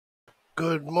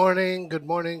Good morning, good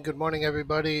morning, good morning,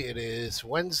 everybody. It is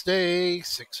Wednesday,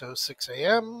 6:06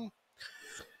 a.m.,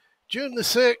 June the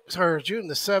 6th or June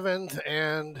the 7th,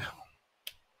 and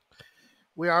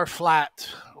we are flat.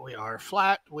 We are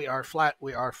flat. We are flat.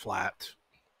 We are flat.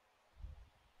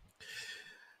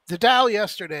 The Dow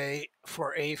yesterday,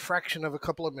 for a fraction of a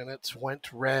couple of minutes,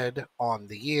 went red on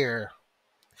the year.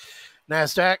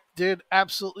 NASDAQ did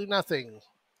absolutely nothing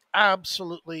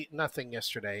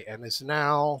yesterday, and is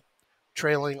now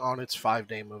trailing on its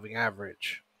 5-day moving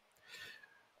average.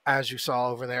 As you saw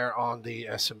over there on the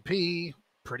S&P,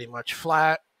 pretty much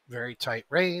flat, very tight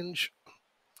range.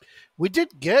 We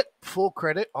did get full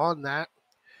credit on that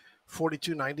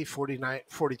 42.90, 49,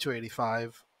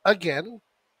 42.85 again.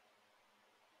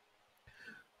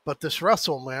 But this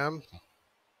Russell, man,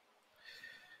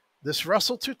 this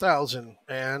Russell 2000,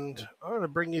 and I'm going to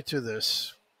bring you to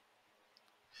this.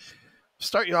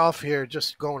 Start you off here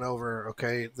just going over,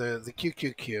 okay, the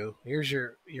QQQ. Here's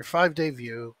your 5-day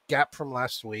view, gap from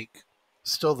last week,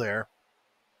 still there.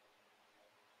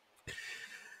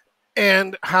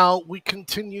 And how we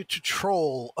continue to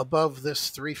troll above this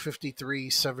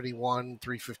 353.71,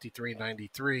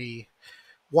 353.93,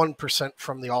 1%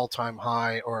 from the all-time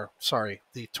high, or sorry,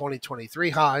 the 2023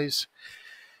 highs.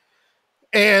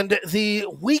 And the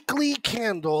weekly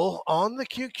candle on the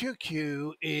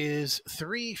QQQ is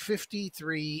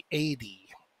 353.80.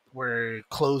 We're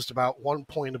closed about 1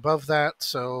 point above that.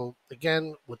 So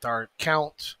again, with our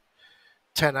count,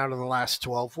 10 out of the last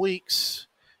 12 weeks,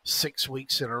 6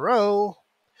 weeks in a row,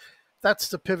 that's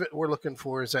the pivot we're looking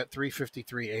for, is at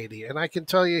 353.80. And I can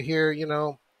tell you here,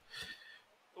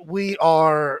 we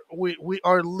are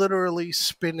literally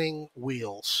spinning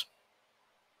wheels.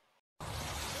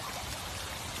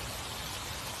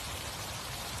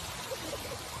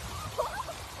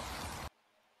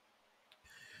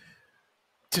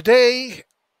 Today,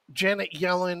 Janet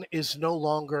Yellen is no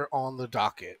longer on the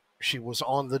docket. She was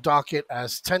on the docket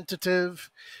as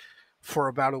tentative for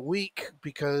about a week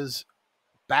because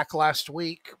back last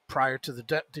week, prior to the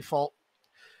debt default,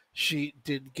 she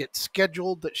did get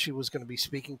scheduled that she was going to be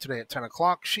speaking today at 10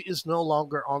 o'clock. She is no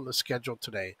longer on the schedule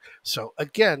today. So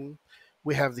again,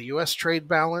 we have the U.S. trade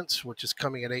balance, which is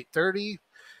coming at 8:30.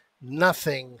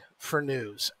 Nothing for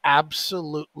news.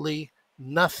 Absolutely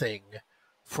nothing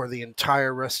for the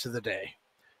entire rest of the day.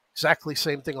 Exactly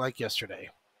same thing like yesterday.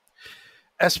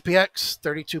 SPX,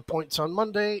 32 points on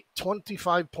Monday,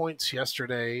 25 points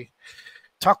yesterday.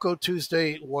 Taco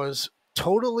Tuesday was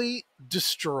totally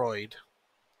destroyed.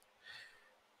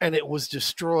 And it was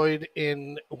destroyed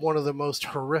in one of the most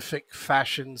horrific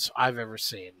fashions I've ever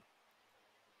seen.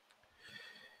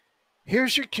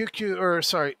 Here's your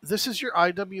this is your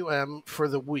IWM for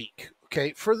the week.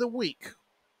 Okay, for the week.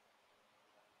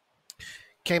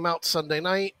 Came out Sunday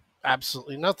night,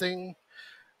 absolutely nothing.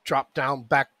 Dropped down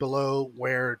back below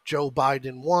where Joe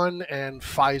Biden won and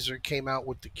Pfizer came out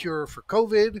with the cure for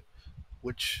COVID,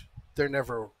 which there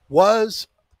never was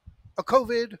a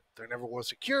COVID. There never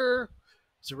was a cure.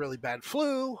 It's a really bad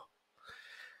flu.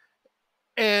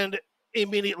 And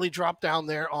immediately dropped down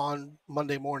there on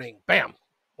Monday morning. Bam,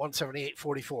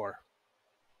 178.44.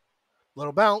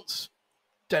 Little bounce,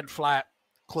 dead flat,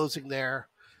 closing there.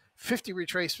 50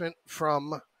 retracement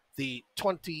from the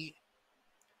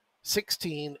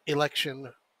 2016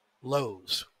 election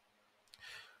lows.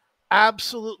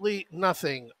 Absolutely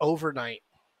nothing overnight.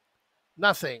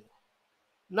 Nothing,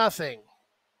 nothing,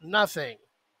 nothing,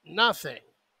 nothing,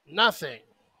 nothing.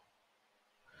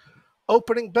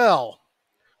 Opening bell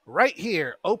right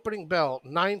here, opening bell,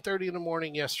 9:30 in the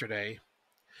morning yesterday,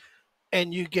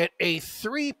 and you get a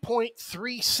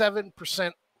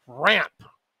 3.37% ramp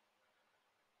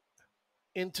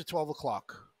into 12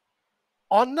 o'clock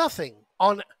on nothing.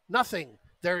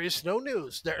 There is no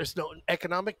news. There is no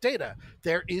economic data.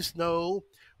 There is no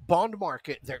bond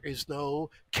market. There is no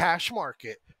cash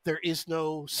market. There is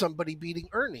no somebody beating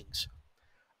earnings.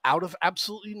 Out of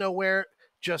absolutely nowhere,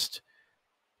 just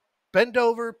bend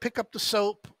over, pick up the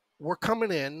soap. We're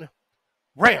coming in.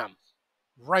 Ram,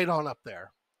 right on up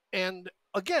there. And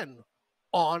again,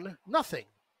 on nothing.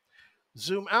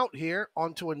 Zoom out here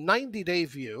onto a 90-day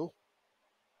view.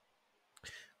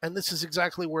 And this is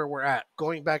exactly where we're at.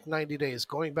 Going back 90 days,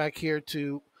 going back here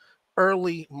to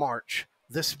early March,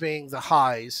 this being the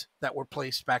highs that were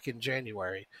placed back in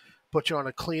January. Put you on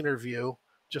a cleaner view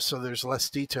just so there's less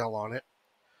detail on it.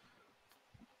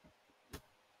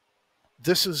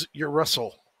 This is your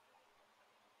Russell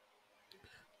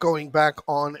going back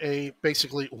on a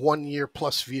basically 1 year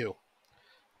plus view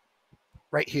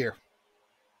right here.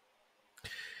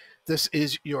 This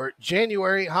is your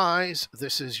January highs.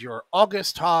 This is your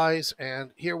August highs.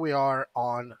 And here we are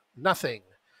on nothing.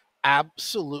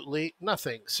 Absolutely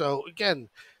nothing. So again,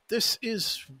 this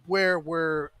is where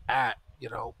we're at,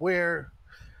 where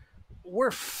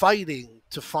we're fighting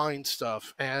to find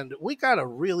stuff. And we got a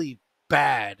really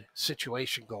bad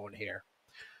situation going here.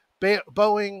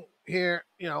 Boeing here,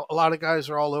 a lot of guys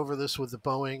are all over this with the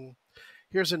Boeing.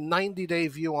 Here's a 90-day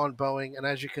view on Boeing, and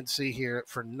as you can see here,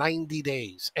 for 90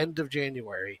 days, end of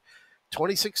January,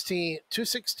 2016,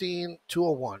 216,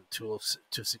 201,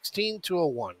 216,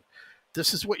 201.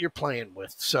 This is what you're playing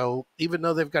with. So even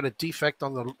though they've got a defect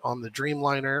on the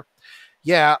Dreamliner,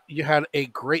 yeah, you had a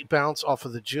great bounce off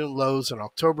of the June lows and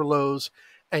October lows,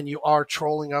 and you are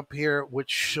trolling up here,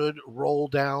 which should roll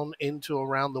down into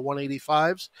around the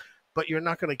 185s, but you're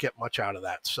not going to get much out of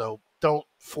that. So don't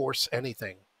force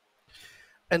anything.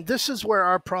 And this is where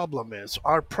our problem is.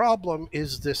 Our problem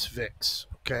is this VIX,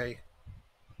 okay?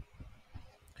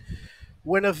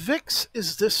 When a VIX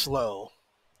is this low,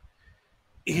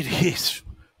 it is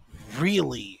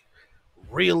really,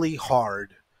 really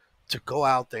hard to go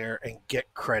out there and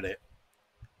get credit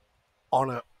on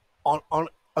a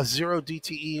zero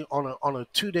DTE, on a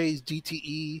 2 days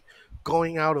DTE,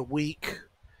 going out a week.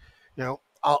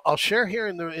 I'll share here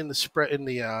in the spread in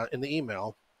the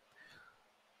email.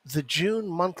 The June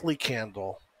monthly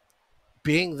candle,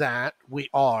 being that we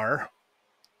are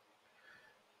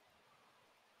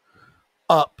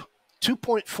up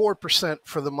 2.4%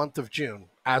 for the month of June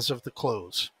as of the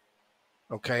close.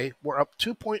 Okay, we're up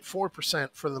 2.4%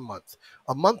 for the month,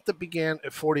 a month that began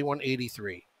at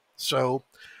 41.83. So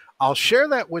I'll share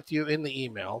that with you in the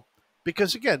email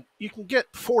because, again, you can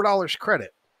get $4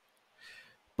 credit.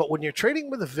 But when you're trading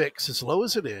with a VIX as low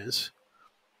as it is,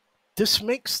 this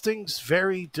makes things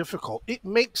very difficult. It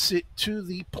makes it to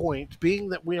the point, being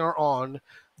that we are on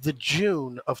the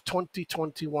June of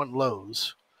 2021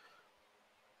 lows,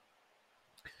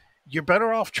 you're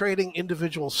better off trading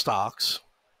individual stocks,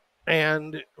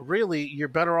 and really you're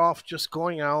better off just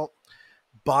going out,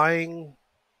 buying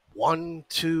 1,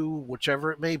 2,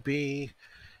 whichever it may be,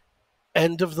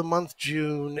 end of the month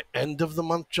June, end of the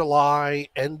month July,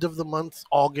 end of the month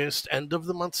August, end of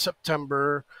the month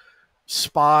September,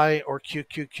 SPY or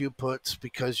QQQ puts,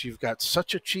 because you've got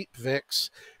such a cheap VIX,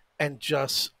 and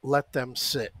just let them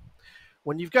sit.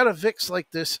 When you've got a VIX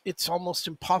like this, it's almost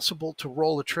impossible to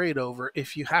roll a trade over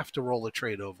if you have to roll a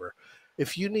trade over.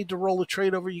 If you need to roll a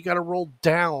trade over, you got to roll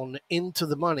down into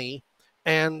the money.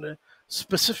 And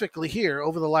specifically here,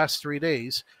 over the last 3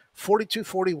 days,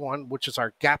 42.41, which is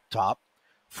our gap top,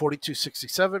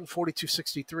 42.67,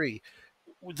 42.63.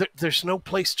 There's no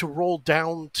place to roll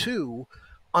down to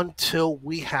until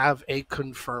we have a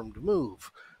confirmed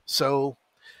move. So,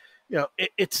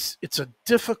 it's a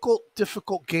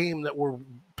difficult game that we're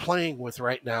playing with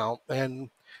right now. And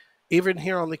even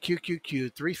here on the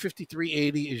QQQ,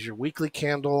 353.80 is your weekly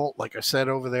candle, like I said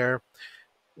over there.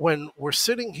 When we're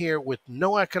sitting here with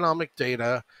no economic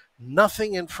data,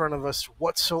 nothing in front of us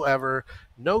whatsoever,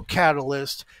 no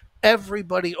catalyst,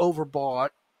 everybody overbought,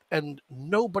 and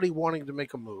nobody wanting to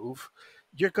make a move,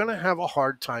 you're going to have a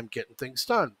hard time getting things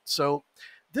done. So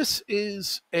this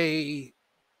is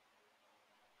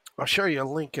I'll share you a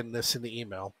link in the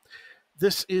email.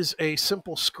 This is a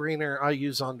simple screener I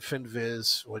use on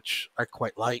FinViz, which I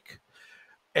quite like.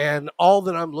 And all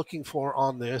that I'm looking for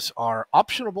on this are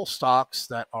optionable stocks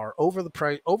that are over the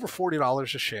price, over $40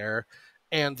 a share,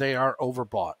 and they are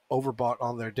overbought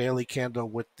on their daily candle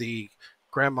with the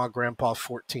grandpa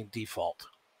 14 default.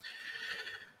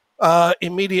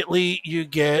 Immediately you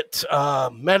get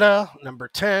Meta, number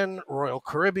 10, Royal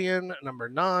Caribbean, number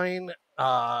 9,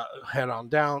 head on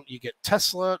down, you get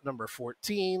Tesla, number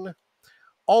 14.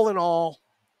 All in all,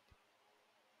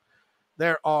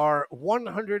 there are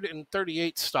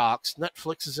 138 stocks.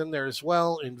 Netflix is in there as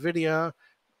well, NVIDIA,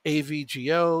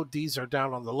 AVGO, these are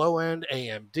down on the low end,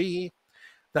 AMD,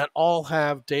 that all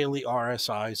have daily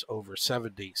RSIs over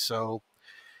 70. So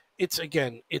it's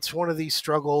one of these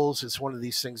struggles. It's one of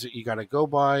these things that you got to go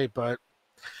by. But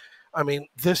I mean,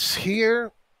 this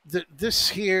here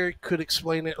could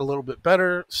explain it a little bit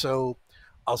better. So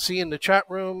I'll see you in the chat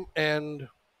room and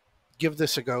give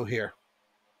this a go here.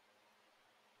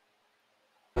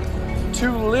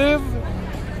 To live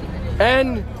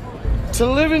in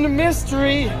the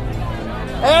mystery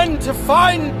and to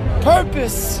find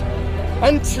purpose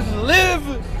and to live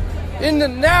in the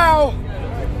now.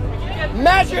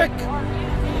 Magic!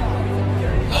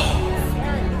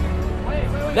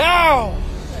 Now!